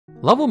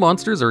Level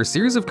monsters are a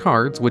series of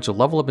cards which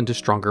level up into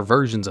stronger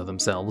versions of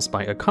themselves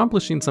by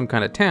accomplishing some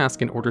kind of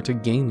task in order to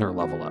gain their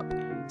level up,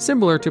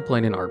 similar to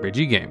playing an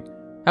RPG game.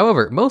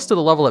 However, most of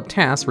the level up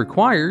tasks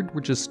required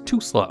were just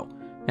too slow,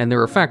 and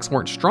their effects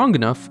weren't strong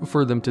enough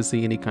for them to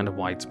see any kind of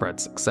widespread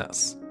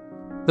success.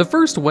 The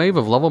first wave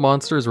of level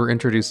monsters were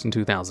introduced in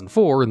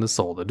 2004 in the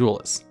Soul of the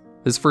Duelist.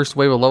 This first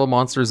wave of level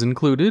monsters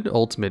included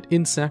Ultimate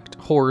Insect,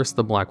 Horus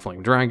the Black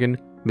Flame Dragon,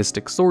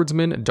 Mystic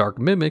Swordsman, Dark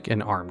Mimic,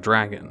 and Armed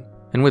Dragon.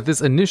 And with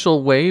this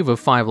initial wave of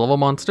 5 level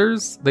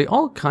monsters, they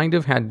all kind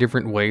of had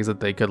different ways that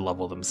they could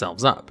level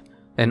themselves up,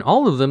 and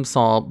all of them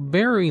saw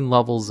varying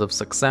levels of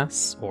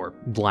success or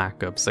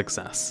lack of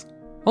success.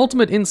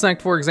 Ultimate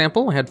Insect, for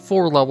example, had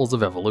 4 levels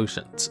of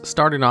evolutions,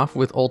 starting off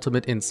with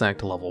Ultimate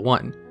Insect level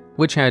 1,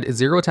 which had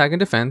 0 attack and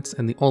defense,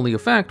 and the only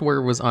effect where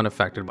it was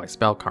unaffected by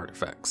spell card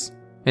effects.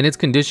 And its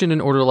condition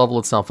in order to level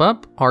itself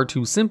up are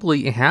to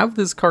simply have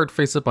this card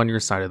face up on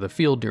your side of the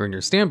field during your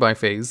standby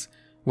phase,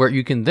 where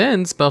you can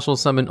then special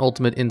summon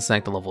Ultimate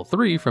Insect level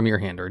 3 from your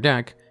hand or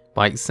deck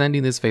by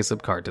sending this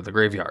face-up card to the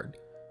graveyard,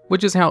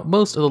 which is how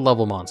most of the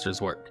level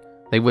monsters work.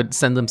 They would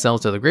send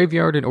themselves to the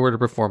graveyard in order to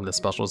perform the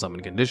special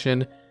summon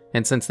condition,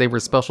 and since they were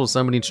special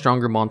summoning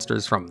stronger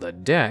monsters from the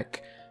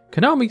deck,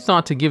 Konami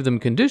thought to give them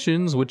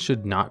conditions which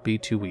should not be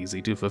too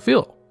easy to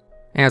fulfill.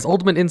 As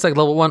Ultimate Insect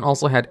level 1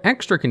 also had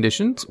extra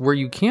conditions where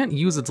you can't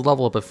use its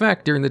level up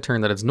effect during the turn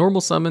that it's normal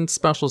summoned,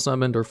 special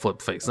summoned, or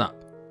flip face up.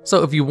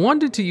 So if you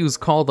wanted to use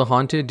Call the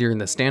Haunted during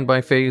the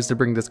standby phase to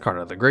bring this card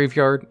out of the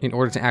graveyard in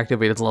order to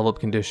activate its level up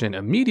condition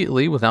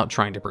immediately without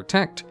trying to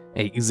protect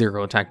a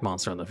 0 attack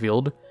monster on the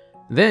field,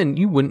 then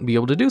you wouldn't be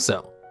able to do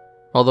so.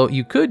 Although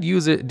you could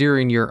use it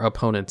during your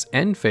opponent's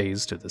end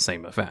phase to the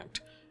same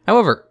effect.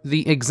 However,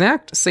 the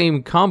exact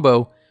same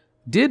combo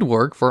did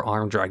work for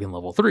Armed Dragon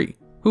level 3,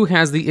 who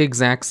has the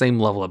exact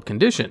same level up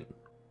condition,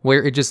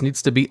 where it just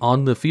needs to be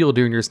on the field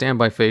during your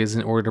standby phase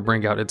in order to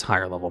bring out its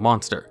higher level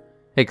monster,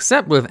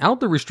 except without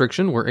the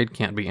restriction where it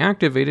can't be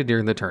activated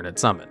during the turn it's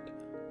summoned,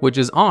 which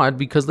is odd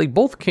because they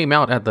both came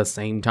out at the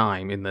same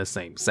time in the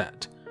same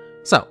set.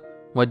 So,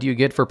 what do you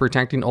get for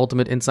protecting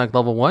Ultimate Insect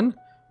level 1?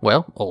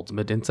 Well,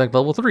 Ultimate Insect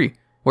level 3,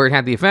 where it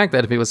had the effect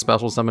that if it was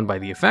special summoned by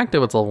the effect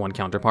of its level 1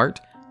 counterpart,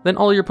 then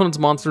all your opponent's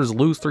monsters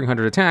lose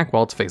 300 attack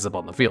while it's face up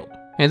on the field.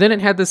 And then it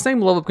had the same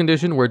level up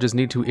condition where it just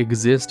need to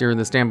exist during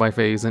the standby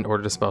phase in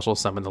order to special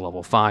summon the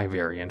level 5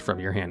 variant from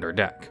your hand or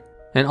deck.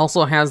 And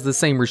also has the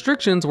same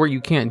restrictions where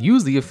you can't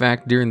use the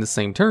effect during the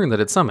same turn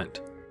that it's summoned.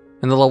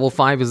 And the level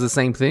 5 is the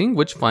same thing,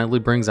 which finally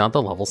brings out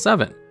the level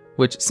 7,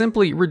 which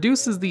simply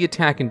reduces the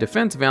attack and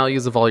defense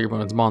values of all your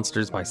opponent's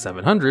monsters by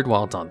 700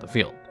 while it's on the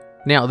field.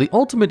 Now, the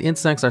Ultimate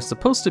Insects are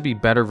supposed to be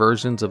better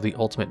versions of the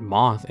Ultimate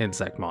Moth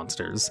insect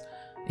monsters,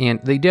 and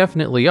they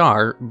definitely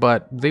are,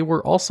 but they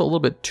were also a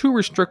little bit too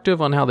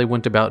restrictive on how they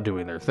went about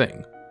doing their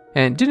thing,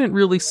 and didn't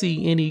really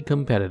see any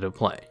competitive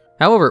play.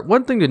 However,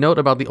 one thing to note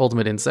about the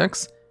Ultimate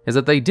Insects is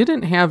that they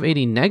didn't have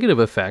any negative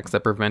effects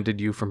that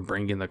prevented you from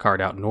bringing the card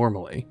out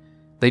normally.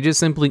 They just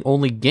simply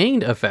only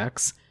gained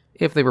effects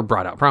if they were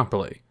brought out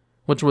properly,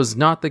 which was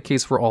not the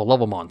case for all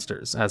level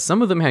monsters, as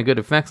some of them had good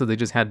effects that they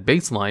just had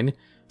baseline,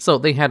 so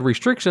they had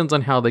restrictions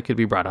on how they could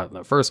be brought out in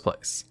the first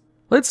place.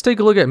 Let's take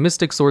a look at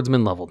Mystic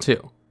Swordsman level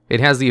 2. It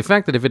has the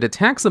effect that if it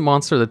attacks a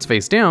monster that's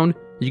face down,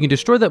 you can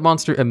destroy that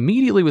monster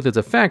immediately with its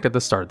effect at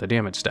the start of the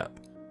damage step.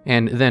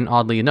 And then,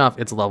 oddly enough,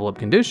 its level up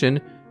condition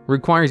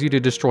requires you to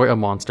destroy a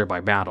monster by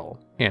battle,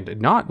 and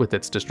not with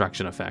its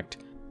destruction effect,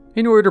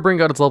 in order to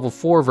bring out its level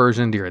 4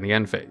 version during the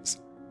end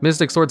phase.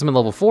 Mystic Swordsman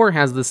level 4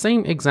 has the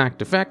same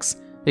exact effects,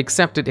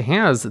 except it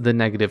has the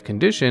negative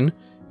condition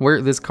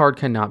where this card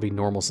cannot be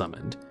normal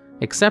summoned,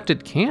 except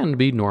it can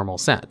be normal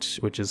set,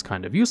 which is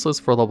kind of useless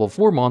for a level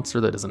 4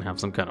 monster that doesn't have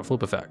some kind of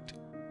flip effect.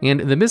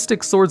 And the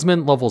Mystic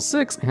Swordsman level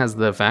 6 has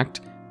the effect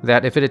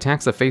that if it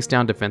attacks a face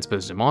down defense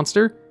position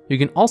monster, you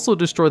can also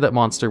destroy that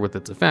monster with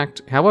its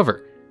effect.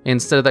 However,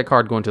 instead of that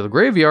card going to the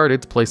graveyard,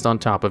 it's placed on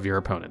top of your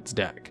opponent's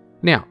deck.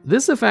 Now,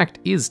 this effect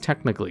is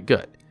technically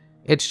good.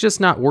 It's just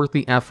not worth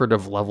the effort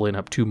of leveling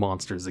up 2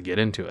 monsters to get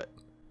into it.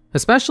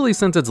 Especially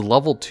since its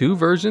level 2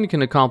 version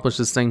can accomplish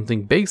the same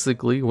thing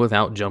basically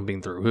without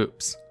jumping through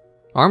hoops.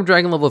 Armed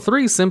Dragon level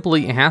 3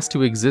 simply has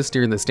to exist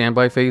during the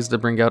standby phase to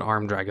bring out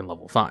Armed Dragon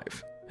level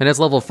 5. And its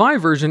level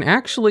 5 version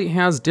actually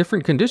has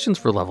different conditions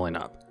for leveling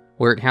up,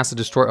 where it has to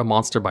destroy a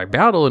monster by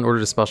battle in order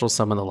to special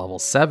summon the level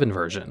 7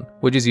 version,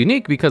 which is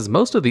unique because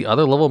most of the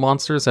other level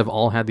monsters have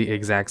all had the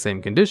exact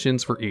same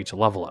conditions for each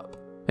level up.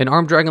 And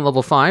Armed Dragon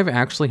level 5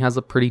 actually has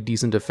a pretty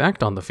decent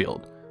effect on the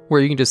field,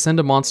 where you can just send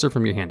a monster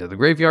from your hand to the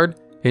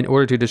graveyard in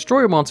order to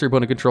destroy a monster your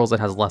opponent controls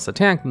that has less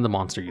attack than the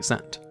monster you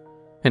sent.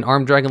 And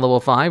Armed Dragon level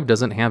 5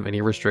 doesn't have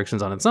any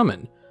restrictions on its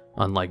summon,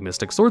 unlike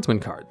Mystic Swordsman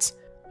cards.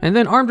 And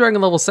then Armed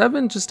Dragon level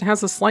 7 just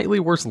has a slightly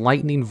worse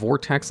lightning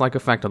vortex-like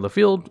effect on the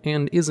field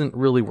and isn't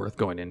really worth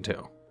going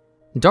into.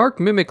 Dark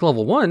Mimic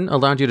level 1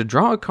 allowed you to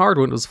draw a card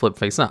when it was flipped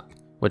face up,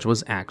 which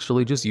was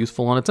actually just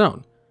useful on its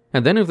own.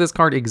 And then if this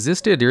card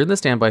existed during the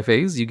standby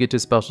phase, you get to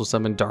special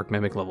summon Dark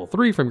Mimic level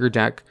 3 from your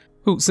deck,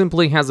 who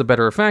simply has a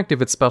better effect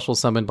if it's special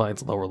summoned by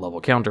its lower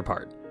level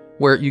counterpart,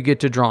 where you get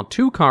to draw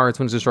 2 cards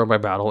when it's destroyed by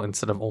battle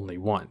instead of only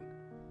 1.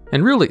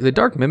 And really, the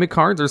Dark Mimic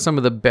cards are some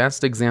of the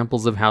best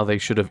examples of how they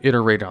should have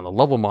iterated on the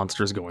level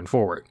monsters going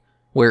forward,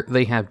 where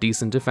they have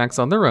decent effects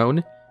on their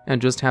own,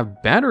 and just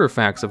have better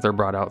effects if they're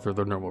brought out through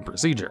their normal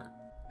procedure.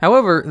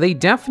 However, they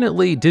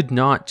definitely did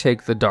not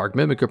take the Dark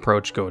Mimic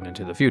approach going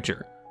into the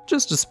future.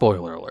 Just a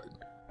spoiler alert.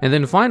 And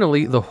then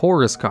finally, the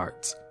Horus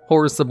cards.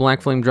 Horus the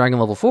Black Flame Dragon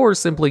level 4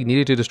 simply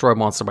needed to destroy a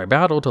monster by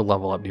battle to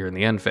level up during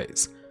the end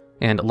phase.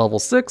 And level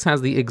 6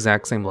 has the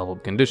exact same level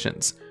of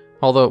conditions,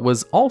 although it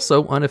was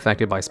also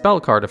unaffected by spell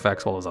card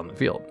effects while it was on the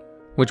field.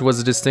 Which was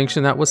a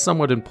distinction that was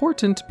somewhat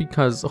important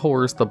because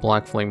Horus the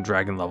Black Flame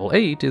Dragon level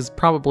 8 is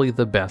probably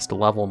the best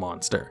level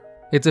monster.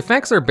 Its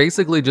effects are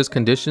basically just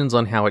conditions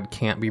on how it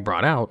can't be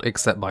brought out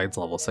except by its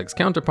level 6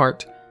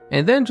 counterpart,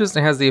 and then just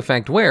has the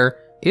effect where,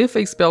 if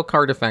a spell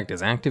card effect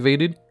is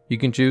activated, you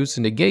can choose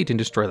to negate and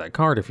destroy that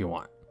card if you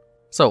want.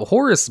 So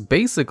Horus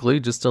basically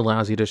just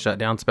allows you to shut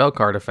down spell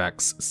card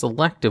effects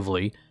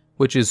selectively,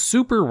 which is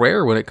super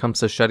rare when it comes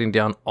to shutting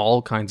down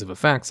all kinds of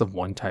effects of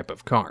one type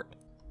of card.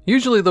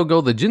 Usually they'll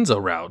go the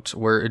YuGiOh route,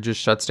 where it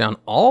just shuts down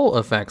all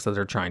effects that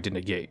they're trying to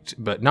negate,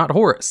 but not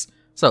Horus.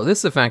 So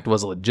this effect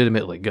was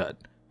legitimately good,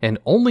 and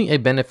only a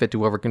benefit to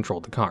whoever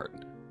controlled the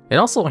card. It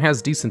also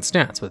has decent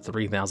stats with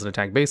 3000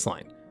 attack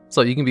baseline,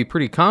 so you can be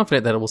pretty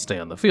confident that it will stay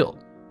on the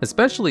field,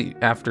 especially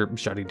after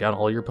shutting down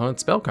all your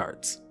opponent's spell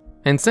cards.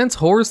 And since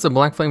Horus the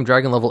Black Flame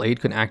Dragon level 8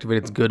 could activate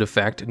its good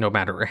effect no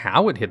matter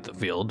how it hit the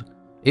field,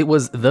 it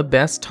was the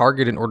best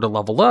target in order to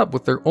level up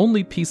with their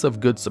only piece of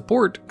good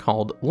support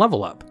called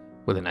Level Up,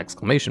 with an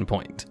exclamation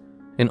point.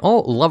 And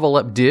all Level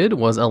Up did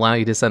was allow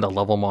you to send a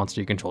level monster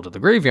you control to the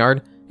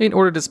graveyard in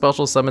order to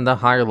special summon the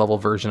higher level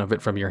version of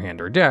it from your hand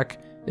or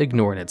deck,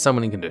 ignoring its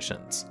summoning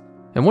conditions.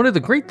 And one of the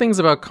great things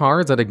about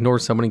cards that ignore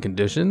summoning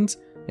conditions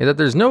is that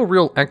there's no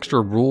real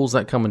extra rules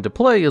that come into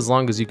play as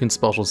long as you can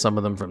special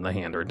summon them from the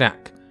hand or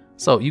deck.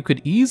 So you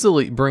could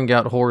easily bring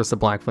out Horus the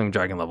Black Flame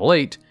Dragon level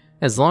 8,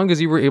 as long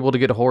as you were able to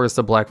get Horus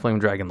the Black Flame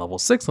Dragon level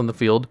 6 on the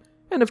field,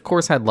 and of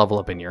course had Level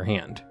Up in your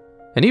hand.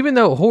 And even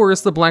though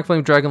Horus the Black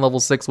Flame Dragon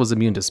level 6 was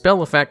immune to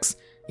spell effects,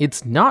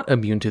 it's not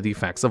immune to the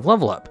effects of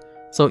Level Up,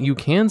 so you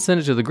can send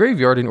it to the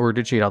graveyard in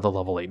order to cheat out the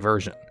level 8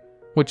 version,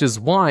 which is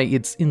why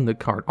it's in the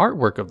card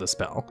artwork of the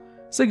spell,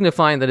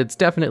 signifying that it's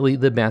definitely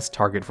the best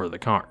target for the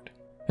card.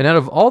 And out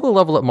of all the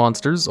Level Up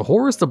monsters,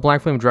 Horus the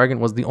Black Flame Dragon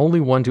was the only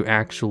one to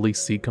actually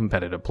see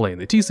competitive play in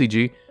the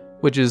TCG,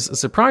 which is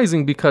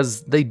surprising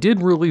because they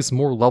did release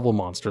more level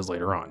monsters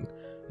later on.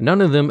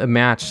 None of them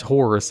matched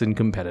Horus in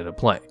competitive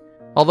play.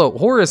 Although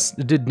Horus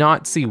did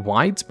not see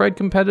widespread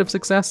competitive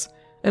success,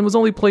 and was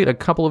only played a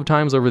couple of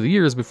times over the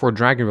years before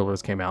Dragon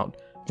Rulers came out,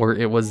 where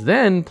it was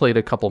then played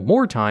a couple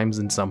more times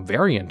in some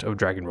variant of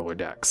Dragon Ruler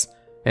decks,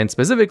 and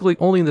specifically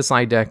only in the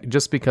side deck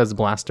just because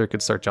Blaster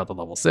could search out the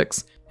level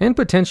 6, and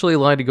potentially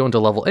allow you to go into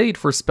level 8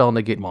 for spell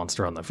negate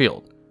monster on the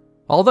field.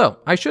 Although,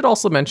 I should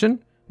also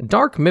mention,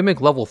 Dark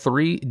Mimic level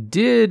 3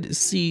 did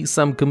see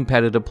some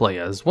competitive play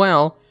as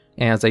well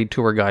as a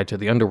tour guide to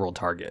the Underworld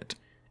target,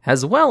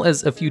 as well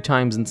as a few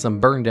times in some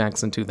burn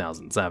decks in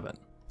 2007.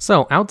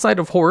 So outside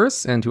of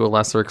Horus, and to a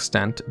lesser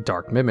extent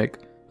Dark Mimic,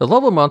 the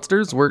level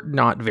monsters were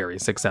not very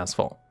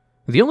successful.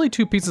 The only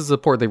 2 pieces of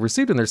support they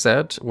received in their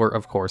set were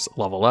of course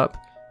Level Up,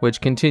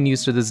 which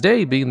continues to this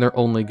day being their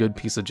only good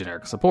piece of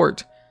generic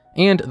support,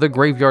 and the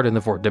Graveyard in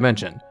the 4th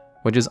dimension,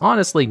 which is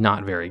honestly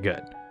not very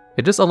good.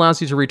 It just allows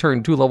you to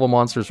return 2 level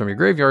monsters from your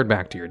graveyard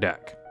back to your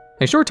deck.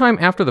 A short time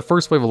after the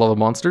first wave of level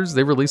monsters,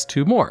 they released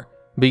 2 more,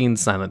 being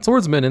Silent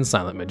Swordsman and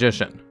Silent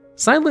Magician.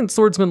 Silent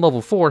Swordsman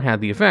level 4 had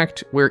the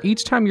effect where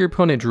each time your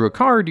opponent drew a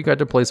card, you got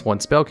to place 1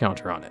 spell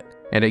counter on it,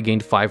 and it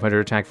gained 500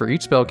 attack for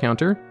each spell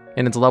counter,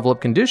 and its level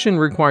up condition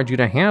required you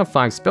to have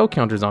 5 spell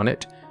counters on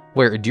it,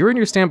 where during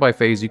your standby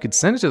phase you could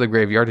send it to the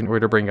graveyard in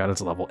order to bring out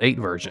its level 8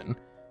 version,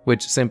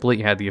 which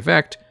simply had the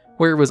effect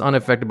where it was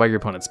unaffected by your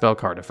opponent's spell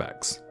card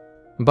effects.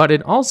 But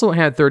it also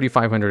had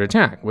 3500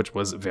 attack, which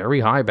was very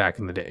high back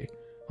in the day,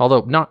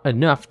 although not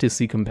enough to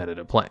see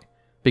competitive play,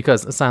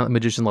 because Silent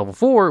Magician level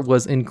 4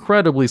 was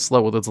incredibly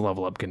slow with its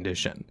level up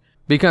condition.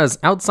 Because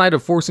outside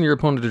of forcing your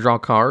opponent to draw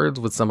cards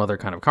with some other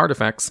kind of card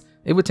effects,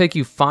 it would take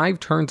you 5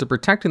 turns of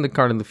protecting the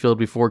card in the field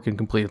before it can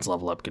complete its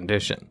level up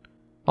condition.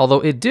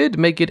 Although it did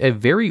make it a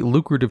very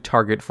lucrative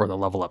target for the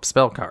level up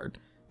spell card,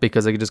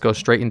 because it could just go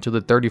straight into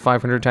the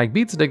 3500 attack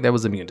beat stick that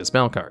was immune to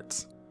spell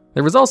cards.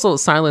 There was also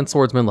Silent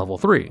Swordsman level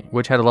 3,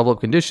 which had a level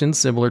up condition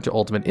similar to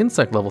Ultimate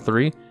Insect level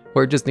 3,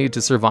 where it just needed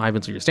to survive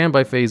until your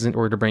standby phase in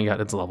order to bring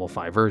out its level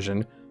 5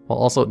 version, while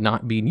also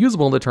not being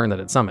usable in the turn that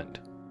it summoned.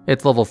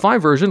 Its level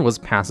 5 version was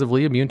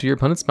passively immune to your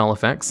opponent's spell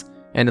effects,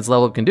 and its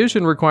level up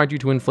condition required you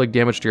to inflict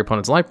damage to your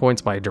opponent's life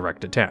points by a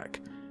direct attack,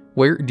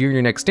 where during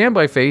your next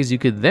standby phase you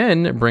could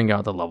then bring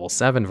out the level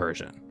 7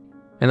 version.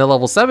 And the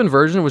level 7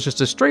 version was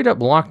just a straight up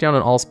lockdown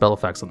on all spell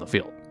effects on the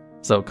field.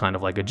 So kind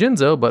of like a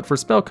YuGiOh, but for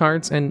spell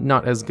cards and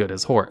not as good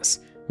as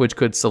Horus, which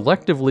could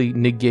selectively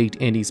negate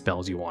any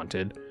spells you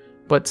wanted,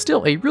 but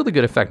still a really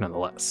good effect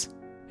nonetheless.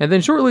 And then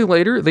shortly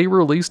later, they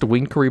released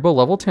Winged Karibo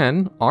level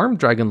 10, Armed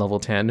Dragon level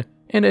 10,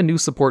 and a new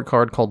support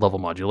card called Level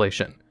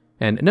Modulation.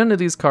 And none of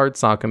these cards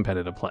saw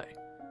competitive play.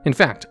 In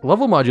fact,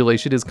 level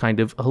modulation is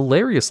kind of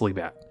hilariously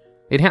bad.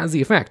 It has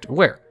the effect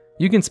where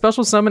you can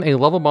special summon a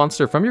level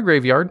monster from your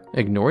graveyard,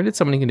 ignoring its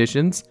summoning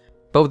conditions,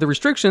 but with the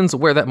restrictions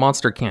where that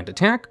monster can't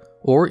attack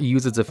or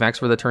use its effects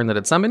for the turn that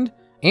it's summoned,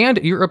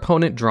 and your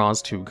opponent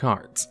draws 2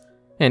 cards.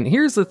 And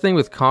here's the thing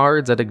with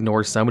cards that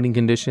ignore summoning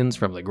conditions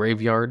from the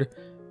graveyard.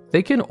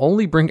 They can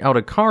only bring out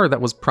a card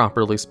that was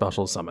properly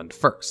special summoned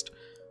first.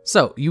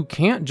 So you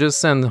can't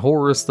just send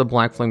Horus the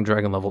Black Flame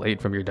Dragon level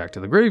 8 from your deck to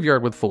the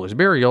graveyard with Foolish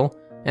Burial,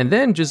 and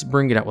then just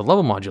bring it out with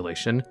level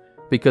modulation,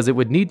 because it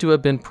would need to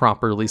have been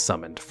properly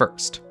summoned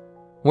first.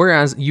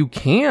 Whereas you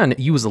can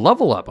use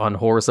level up on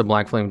Horus the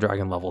Black Flame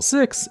Dragon level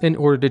 6 in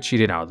order to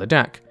cheat it out of the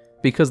deck,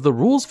 because the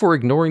rules for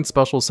ignoring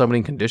special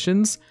summoning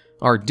conditions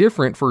are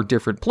different for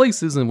different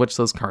places in which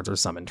those cards are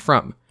summoned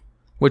from.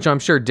 Which I'm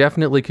sure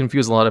definitely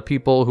confused a lot of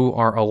people who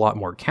are a lot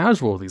more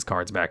casual with these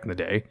cards back in the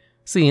day,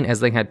 seeing as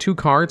they had 2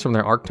 cards from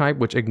their archetype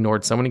which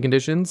ignored summoning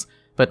conditions,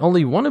 but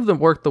only one of them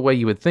worked the way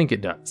you would think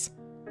it does.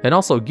 And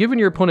also, giving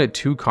your opponent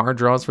 2 card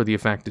draws for the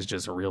effect is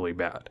just really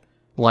bad.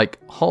 Like,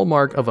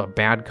 hallmark of a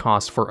bad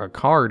cost for a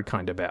card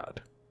kinda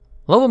bad.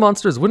 Level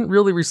monsters wouldn't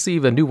really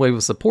receive a new wave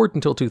of support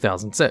until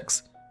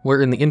 2006,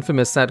 where in the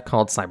infamous set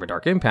called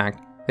Cyberdark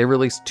Impact, they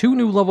released 2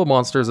 new level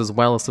monsters as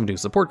well as some new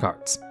support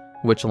cards,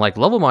 which, like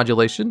level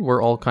modulation,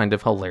 were all kind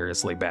of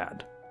hilariously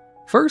bad.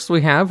 First,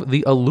 we have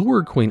the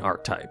Allure Queen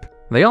archetype.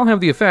 They all have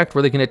the effect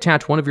where they can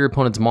attach one of your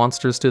opponent's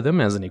monsters to them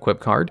as an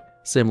equip card,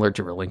 similar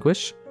to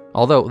Relinquish,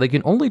 although they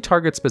can only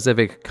target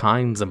specific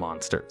kinds of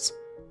monsters.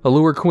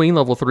 Allure Queen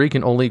level 3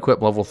 can only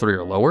equip level 3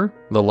 or lower,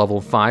 the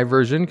level 5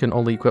 version can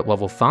only equip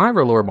level 5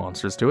 or lower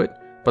monsters to it,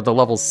 but the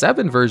level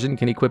 7 version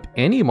can equip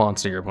any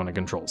monster your opponent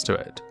controls to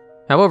it.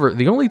 However,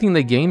 the only thing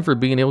they gain for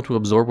being able to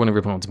absorb one of your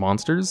opponent's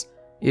monsters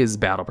is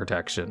battle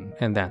protection,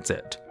 and that's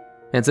it.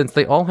 And since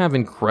they all have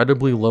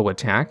incredibly low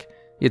attack,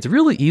 it's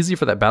really easy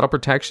for that battle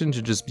protection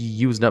to just be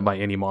used up by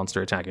any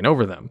monster attacking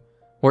over them,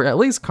 where at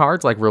least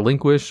cards like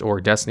Relinquish or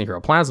Destiny Hero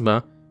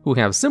Plasma, who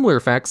have similar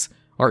effects,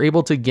 are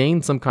able to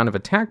gain some kind of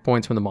attack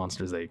points from the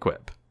monsters they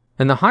equip.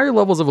 And the higher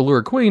levels of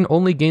Allure Queen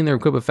only gain their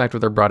equip effect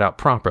when they're brought out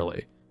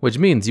properly, which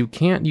means you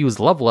can't use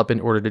level up in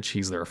order to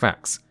cheese their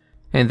effects.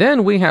 And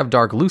then we have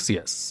Dark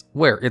Lucius,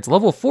 where its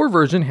level 4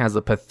 version has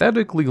a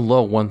pathetically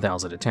low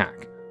 1000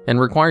 attack, and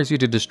requires you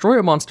to destroy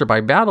a monster by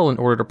battle in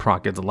order to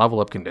proc its level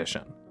up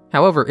condition.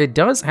 However, it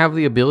does have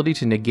the ability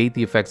to negate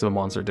the effects of a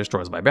monster it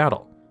destroys by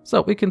battle,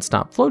 so it can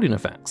stop floating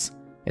effects.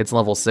 Its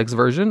level 6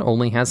 version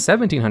only has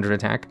 1700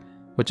 attack,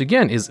 which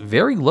again is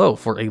very low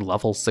for a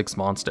level 6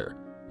 monster,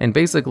 and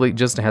basically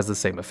just has the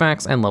same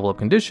effects and level up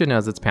condition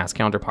as its past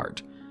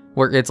counterpart,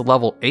 where its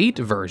level 8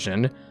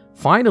 version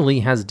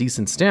finally has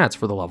decent stats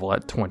for the level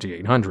at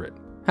 2800.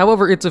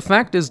 However, its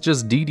effect is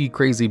just DD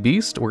Crazy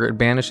Beast, where it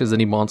banishes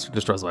any monster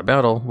destroys by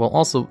battle, while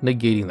also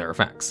negating their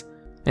effects.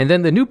 And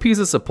then the new piece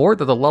of support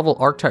that the level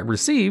archetype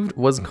received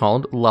was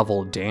called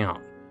Level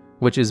Down,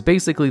 which is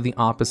basically the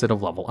opposite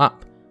of Level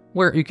Up,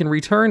 where you can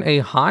return a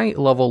high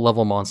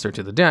level monster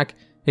to the deck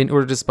in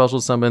order to special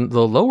summon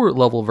the lower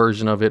level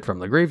version of it from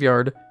the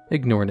graveyard,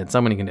 ignoring its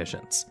summoning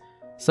conditions.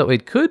 So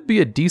it could be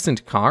a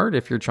decent card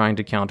if you're trying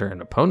to counter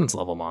an opponent's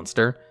level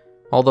monster,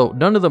 although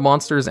none of the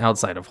monsters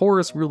outside of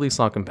Horus really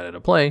saw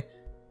competitive play,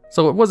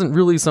 so it wasn't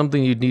really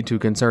something you'd need to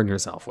concern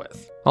yourself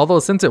with. Although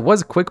since it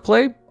was quick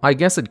play, I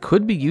guess it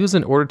could be used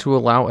in order to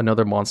allow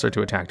another monster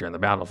to attack during the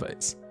battle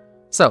phase.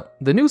 So,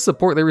 the new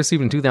support they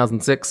received in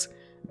 2006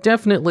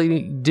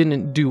 definitely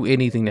didn't do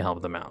anything to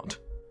help them out.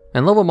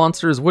 And level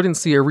monsters wouldn't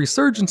see a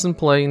resurgence in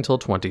play until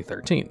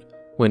 2013,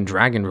 when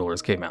Dragon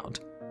Rulers came out,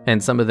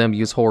 and some of them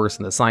used Horus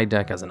in the side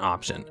deck as an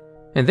option.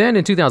 And then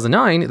in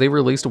 2009, they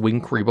released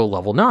Winged Karibo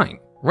level 9,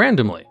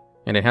 randomly,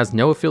 and it has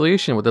no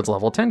affiliation with its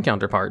level 10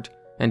 counterpart,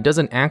 and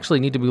doesn't actually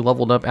need to be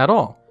leveled up at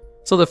all.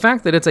 So the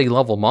fact that it's a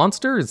level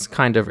monster is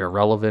kind of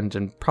irrelevant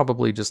and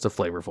probably just a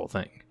flavorful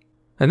thing.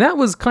 And that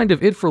was kind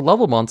of it for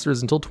level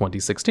monsters until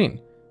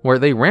 2016, where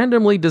they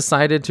randomly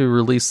decided to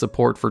release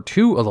support for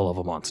 2 of the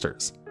level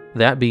monsters,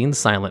 that being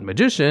Silent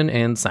Magician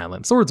and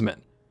Silent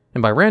Swordsman.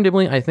 And by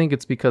randomly, I think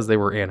it's because they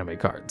were anime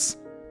cards.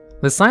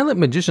 The Silent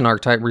Magician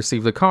archetype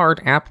received a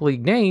card aptly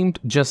named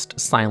just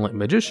Silent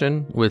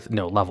Magician with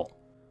no level,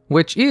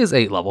 which is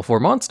a level 4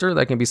 monster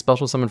that can be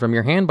special summoned from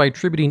your hand by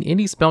attributing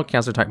any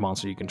spellcaster type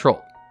monster you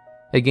control.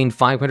 It gained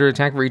 500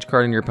 attack for each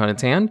card in your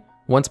opponent's hand.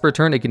 Once per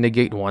turn, it can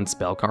negate 1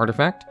 spell card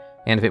effect,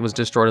 and if it was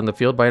destroyed on the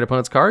field by an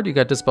opponent's card, you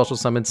got to special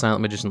summon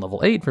Silent Magician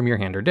level 8 from your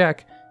hand or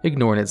deck,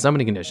 ignoring its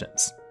summoning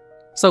conditions.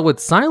 So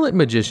with Silent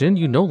Magician,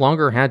 you no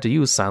longer had to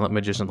use Silent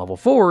Magician level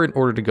 4 in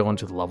order to go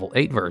into the level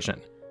 8 version,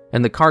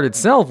 and the card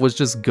itself was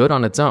just good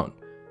on its own.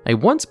 A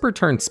once per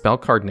turn spell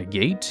card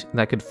negate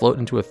that could float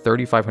into a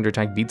 3500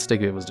 attack beatstick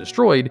if it was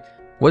destroyed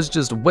was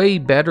just way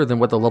better than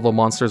what the level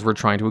monsters were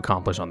trying to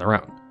accomplish on their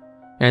own.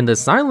 And the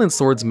Silent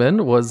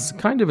Swordsman was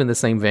kind of in the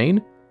same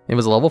vein. It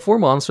was a level 4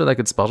 monster that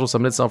could special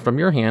summon itself from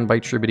your hand by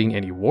attributing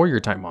any warrior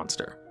type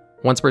monster.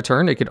 Once per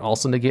turn, it could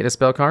also negate a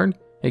spell card.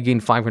 It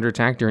gained 500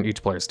 attack during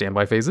each player's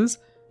standby phases,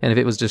 and if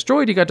it was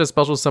destroyed, you got to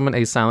special summon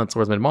a Silent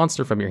Swordsman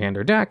monster from your hand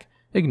or deck,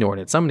 ignoring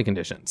its summoning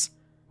conditions,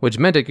 which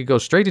meant it could go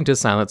straight into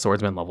Silent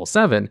Swordsman level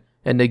 7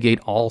 and negate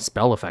all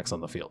spell effects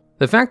on the field.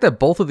 The fact that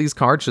both of these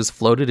cards just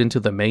floated into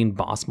the main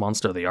boss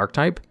monster of the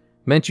archetype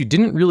meant you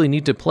didn't really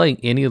need to play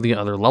any of the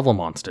other level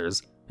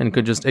monsters, and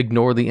could just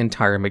ignore the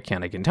entire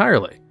mechanic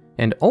entirely,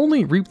 and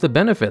only reap the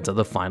benefits of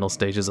the final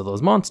stages of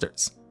those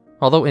monsters.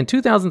 Although in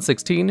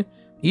 2016,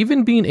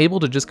 even being able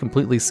to just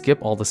completely skip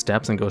all the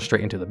steps and go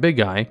straight into the big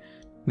guy,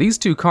 these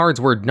two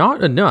cards were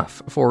not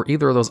enough for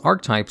either of those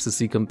archetypes to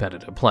see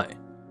competitive play.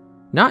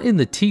 Not in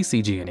the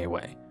TCG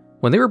anyway.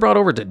 When they were brought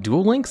over to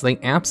Duel Links, they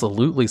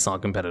absolutely saw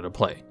competitive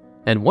play,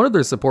 and one of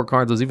their support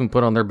cards was even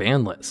put on their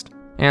ban list.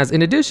 As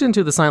in addition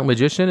to the Silent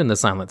Magician and the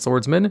Silent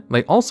Swordsman,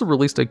 they also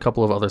released a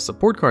couple of other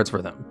support cards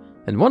for them,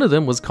 and one of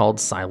them was called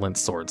Silent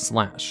Sword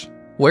Slash,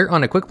 where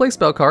on a quick play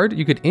spell card,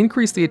 you could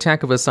increase the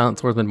attack of a Silent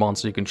Swordsman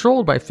monster you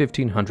controlled by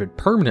 1500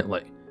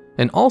 permanently,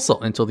 and also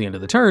until the end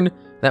of the turn,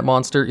 that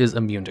monster is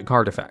immune to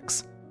card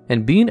effects.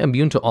 And being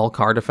immune to all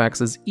card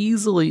effects is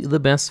easily the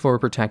best form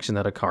of protection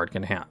that a card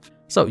can have.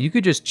 So you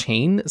could just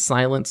chain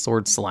Silent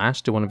Sword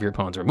Slash to one of your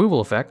opponent's removal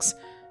effects.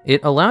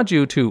 It allowed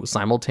you to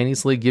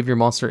simultaneously give your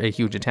monster a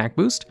huge attack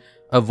boost,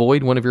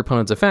 avoid one of your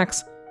opponent's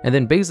effects, and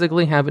then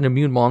basically have an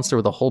immune monster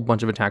with a whole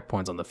bunch of attack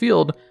points on the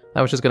field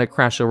that was just going to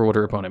crash over what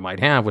your opponent might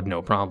have with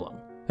no problem.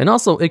 And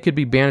also, it could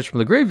be banished from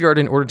the graveyard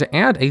in order to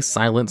add a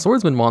Silent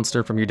Swordsman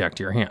monster from your deck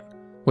to your hand,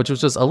 which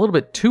was just a little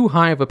bit too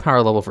high of a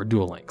power level for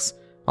Duel Links,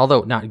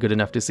 although not good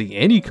enough to see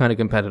any kind of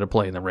competitive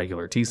play in the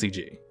regular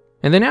TCG.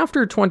 And then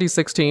after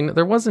 2016,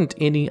 there wasn't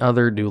any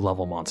other new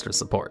level monster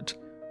support,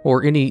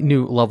 or any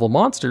new level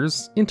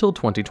monsters until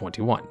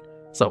 2021,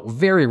 so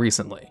very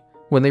recently,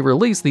 when they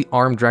released the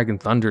Armed Dragon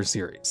Thunder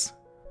series.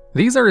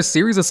 These are a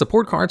series of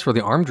support cards for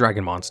the Armed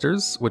Dragon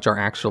monsters, which are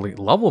actually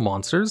level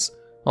monsters,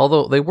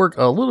 although they work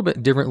a little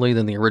bit differently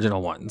than the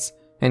original ones,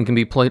 and can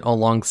be played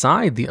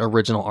alongside the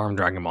original Armed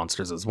Dragon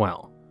monsters as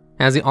well.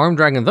 As the Armed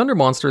Dragon Thunder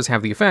monsters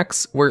have the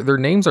effects where their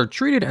names are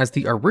treated as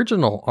the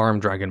original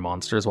Armed Dragon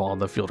monsters while in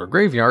the field or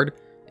graveyard,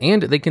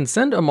 and they can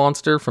send a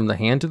monster from the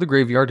hand to the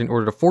graveyard in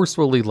order to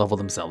forcefully level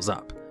themselves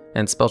up,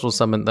 and special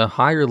summon the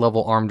higher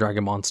level Armed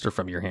Dragon monster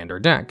from your hand or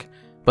deck,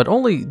 but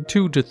only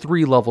 2 to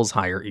 3 levels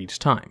higher each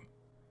time.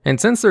 And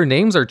since their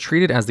names are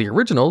treated as the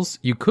originals,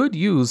 you could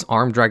use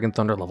Armed Dragon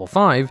Thunder level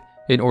 5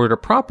 in order to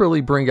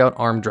properly bring out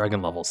Armed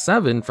Dragon level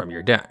 7 from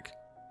your deck.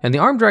 And the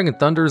Armed Dragon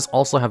Thunders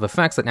also have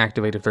effects that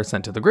activate if they're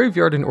sent to the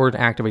graveyard in order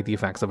to activate the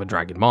effects of a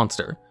dragon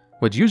monster,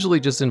 which usually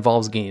just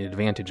involves gaining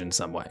advantage in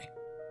some way.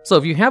 So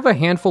if you have a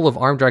handful of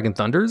Armed Dragon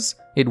Thunders,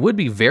 it would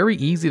be very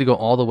easy to go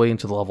all the way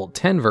into the level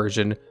 10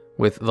 version,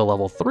 with the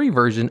level 3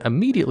 version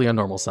immediately on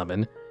normal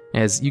summon,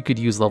 as you could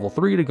use level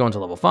 3 to go into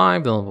level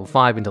 5, then level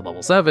 5 into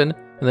level 7,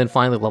 and then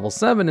finally level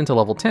 7 into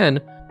level 10,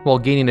 while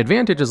gaining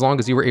advantage as long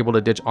as you were able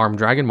to ditch Armed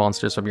Dragon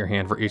monsters from your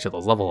hand for each of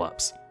those level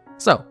ups.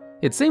 So,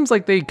 it seems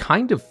like they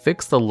kind of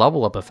fixed the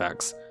level up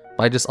effects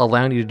by just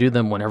allowing you to do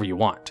them whenever you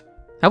want.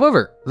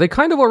 However, they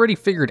kind of already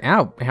figured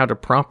out how to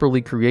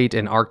properly create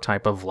an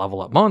archetype of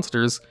level up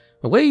monsters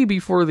way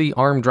before the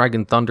Armed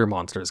Dragon Thunder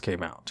monsters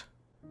came out.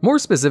 More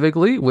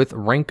specifically, with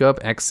rank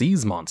up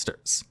Xyz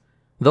monsters.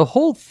 The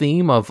whole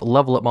theme of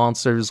level up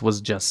monsters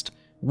was just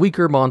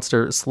weaker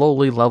monster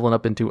slowly leveling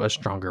up into a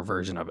stronger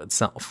version of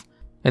itself.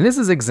 And this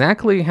is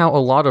exactly how a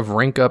lot of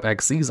rank up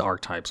Xyz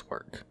archetypes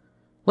work.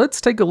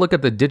 Let's take a look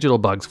at the Digital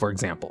Bugs, for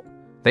example.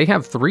 They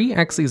have 3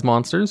 Xyz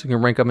monsters who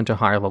can rank up into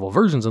higher level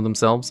versions of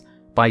themselves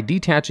by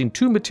detaching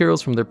 2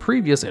 materials from their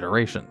previous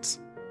iterations.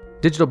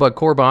 Digital Bug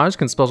Corbage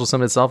can special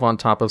summon itself on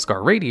top of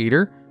Scar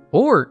Radiator,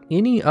 or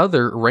any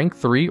other rank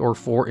 3 or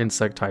 4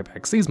 insect type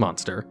Xyz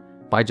monster,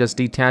 by just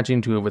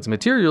detaching 2 of its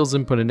materials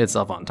and putting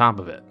itself on top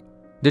of it.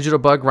 Digital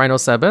Bug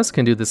Rhinocebus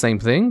can do the same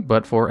thing,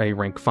 but for a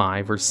rank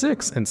 5 or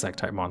 6 insect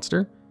type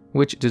monster,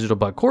 which Digital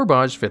Bug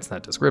Corbage fits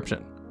that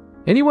description.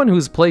 Anyone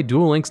who's played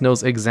Duel Links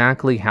knows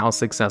exactly how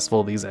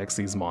successful these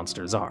Xyz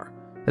monsters are,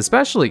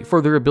 especially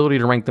for their ability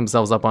to rank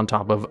themselves up on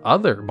top of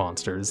other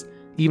monsters,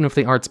 even if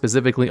they aren't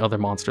specifically other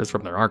monsters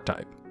from their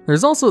archetype.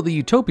 There's also the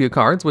Utopia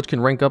cards, which can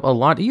rank up a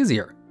lot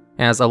easier,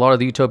 as a lot of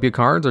the Utopia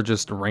cards are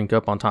just rank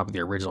up on top of the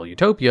original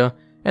Utopia,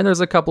 and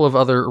there's a couple of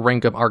other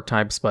rank up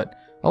archetypes, but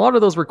a lot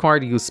of those require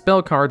to use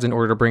spell cards in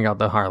order to bring out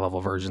the higher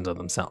level versions of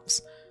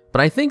themselves.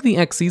 But I think the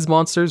Xyz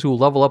monsters who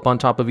level up on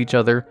top of each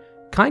other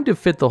kind of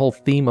fit the whole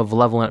theme of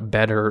leveling up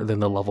better than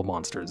the level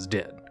monsters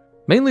did.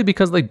 Mainly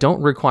because they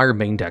don't require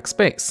main deck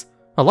space.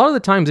 A lot of the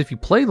times if you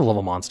play the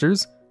level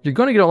monsters, you're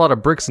going to get a lot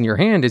of bricks in your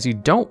hand as you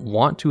don't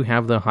want to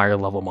have the higher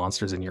level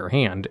monsters in your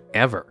hand,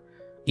 ever.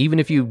 Even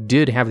if you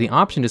did have the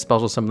option to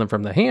special summon them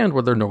from the hand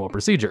with their normal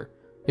procedure.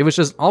 It was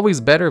just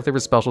always better if they were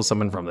special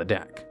summoned from the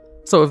deck.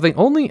 So if they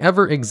only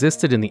ever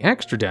existed in the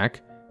extra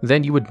deck,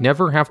 then you would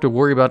never have to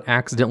worry about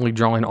accidentally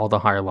drawing all the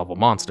higher level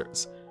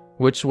monsters,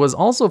 which was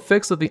also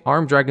fixed with the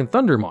Armed Dragon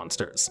Thunder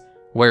monsters,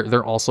 where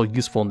they're also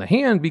useful in the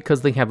hand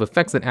because they have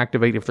effects that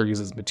activate if they're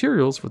used as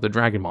materials for the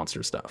dragon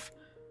monster stuff.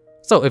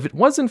 So if it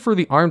wasn't for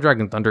the Arm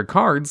Dragon Thunder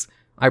cards,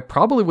 I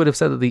probably would have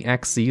said that the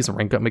XC's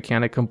rank up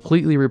mechanic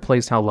completely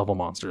replaced how level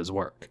monsters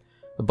work.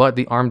 But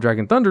the Arm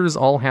Dragon Thunders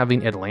all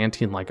having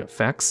Atlantean-like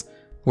effects,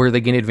 where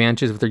they gain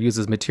advantages with their use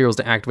as materials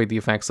to activate the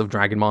effects of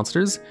dragon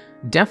monsters,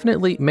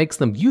 definitely makes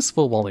them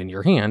useful while in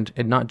your hand,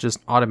 and not just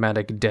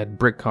automatic dead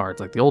brick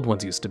cards like the old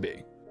ones used to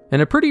be.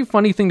 And a pretty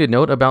funny thing to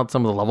note about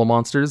some of the level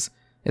monsters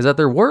is that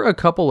there were a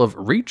couple of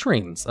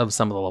retrains of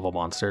some of the level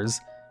monsters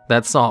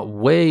that saw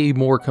way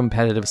more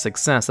competitive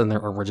success than their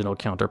original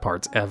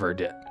counterparts ever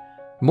did.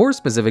 More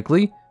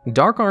specifically,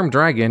 Dark Arm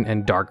Dragon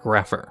and Dark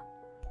Grepher.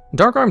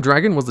 Dark Arm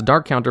Dragon was the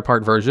dark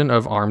counterpart version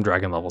of Arm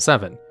Dragon level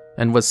 7,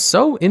 and was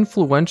so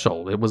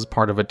influential it was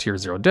part of a tier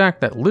 0 deck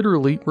that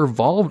literally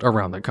revolved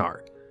around the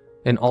card.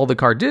 And all the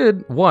card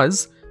did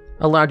was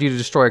allowed you to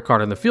destroy a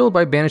card on the field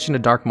by banishing a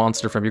dark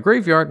monster from your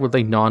graveyard with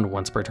a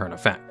non-once per turn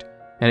effect.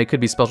 And it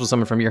could be special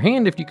summoned from your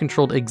hand if you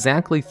controlled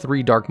exactly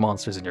 3 dark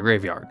monsters in your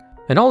graveyard.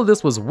 And all of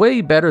this was way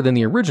better than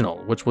the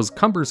original, which was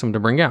cumbersome to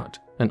bring out,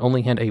 and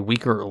only had a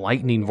weaker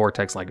lightning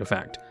vortex-like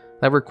effect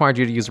that required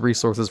you to use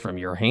resources from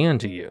your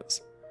hand to use.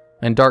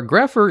 And Dark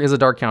Grepher is a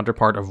dark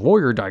counterpart of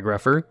Warrior Die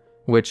Grepher,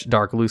 which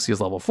Dark Lucius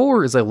level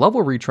 4 is a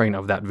level retrain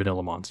of that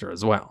vanilla monster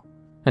as well.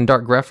 And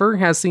Dark Grepher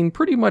has seen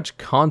pretty much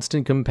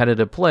constant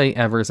competitive play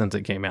ever since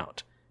it came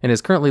out, and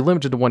is currently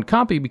limited to 1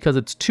 copy because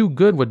it's too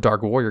good with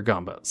Dark Warrior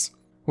combos.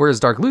 Whereas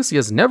Dark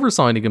Lucius never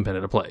saw any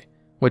competitive play,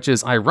 which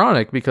is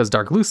ironic because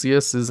Dark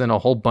Lucius is in a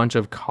whole bunch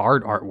of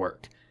card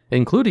artwork,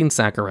 including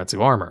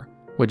Sakuretsu Armor,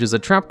 which is a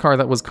trap card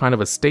that was kind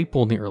of a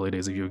staple in the early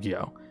days of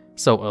Yu-Gi-Oh!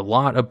 So a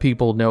lot of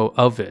people know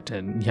of it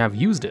and have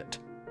used it.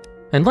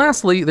 And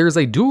lastly, there's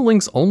a Duel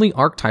Links only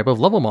archetype of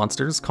level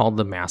monsters called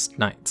the Masked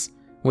Knights,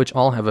 which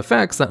all have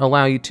effects that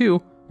allow you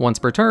to, once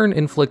per turn,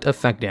 inflict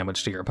effect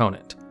damage to your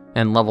opponent,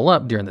 and level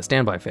up during the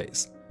standby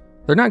phase.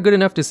 They're not good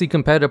enough to see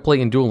competitive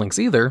play in Duel Links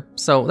either,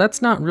 so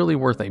that's not really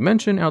worth a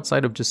mention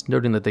outside of just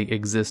noting that they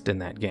exist in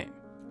that game.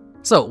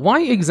 So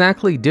why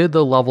exactly did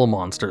the level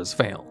monsters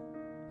fail?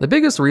 The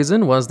biggest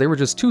reason was they were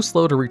just too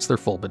slow to reach their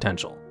full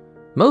potential.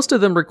 Most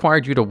of them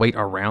required you to wait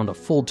around a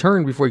full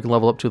turn before you could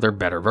level up to their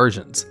better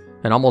versions,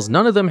 and almost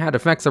none of them had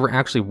effects that were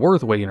actually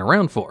worth waiting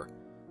around for.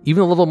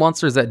 Even the level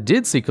monsters that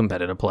did see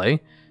competitive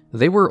play,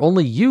 they were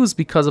only used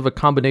because of a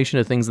combination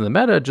of things in the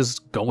meta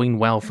just going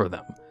well for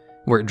them,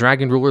 where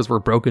Dragon Rulers were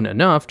broken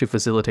enough to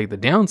facilitate the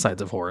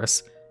downsides of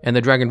Horus, and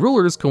the Dragon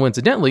Rulers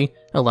coincidentally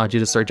allowed you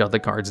to search out the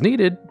cards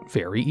needed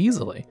very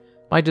easily,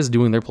 by just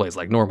doing their plays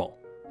like normal.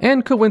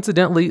 And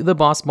coincidentally, the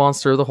boss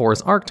monster of the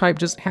Horus archetype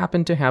just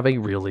happened to have a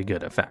really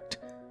good effect.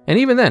 And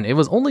even then, it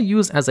was only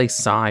used as a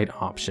side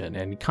option,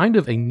 and kind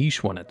of a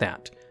niche one at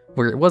that,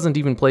 where it wasn't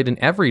even played in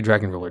every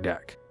Dragon Ruler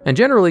deck. And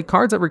generally,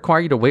 cards that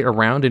require you to wait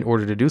around in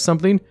order to do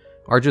something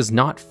are just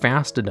not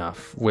fast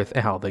enough with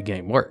how the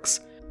game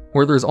works,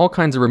 where there's all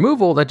kinds of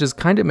removal that just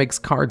kind of makes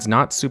cards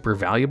not super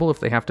valuable if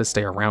they have to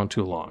stay around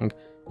too long,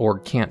 or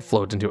can't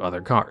float into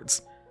other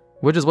cards.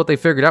 Which is what they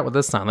figured out with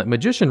the Silent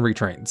Magician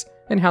retrains,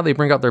 and how they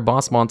bring out their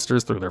boss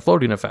monsters through their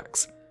floating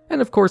effects.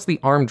 And of course the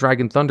Arm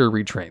Dragon Thunder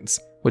retrains,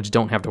 which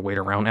don't have to wait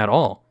around at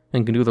all,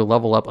 and can do their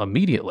level up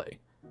immediately.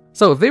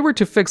 So if they were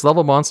to fix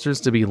level monsters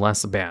to be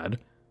less bad,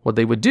 what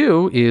they would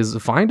do is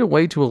find a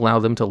way to allow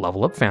them to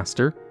level up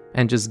faster,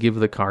 and just give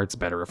the cards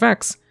better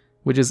effects,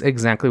 which is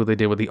exactly what they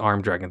did with the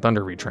Arm Dragon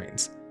Thunder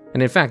retrains.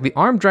 And in fact, the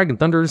Arm Dragon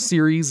Thunder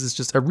series is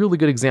just a really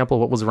good example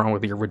of what was wrong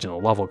with the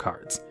original level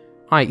cards,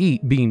 i.e.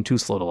 being too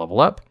slow to level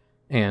up,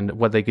 and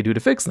what they could do to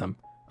fix them,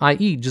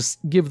 i.e. just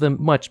give them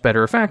much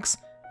better effects,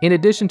 in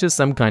addition to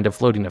some kind of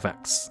floating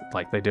effects,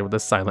 like they did with the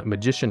Silent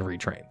Magician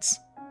retrains.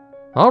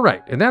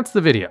 Alright, and that's the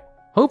video.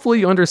 Hopefully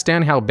you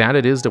understand how bad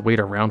it is to wait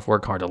around for a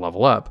card to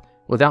level up,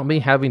 without me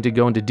having to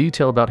go into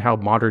detail about how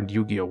modern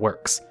Yu-Gi-Oh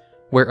works,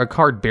 where a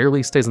card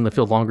barely stays in the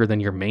field longer than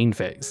your main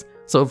phase,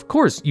 so of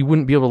course you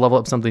wouldn't be able to level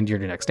up something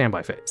during your next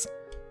standby phase.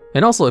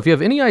 And also, if you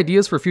have any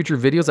ideas for future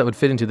videos that would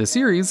fit into the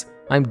series,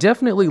 I'm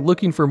definitely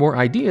looking for more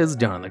ideas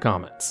down in the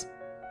comments.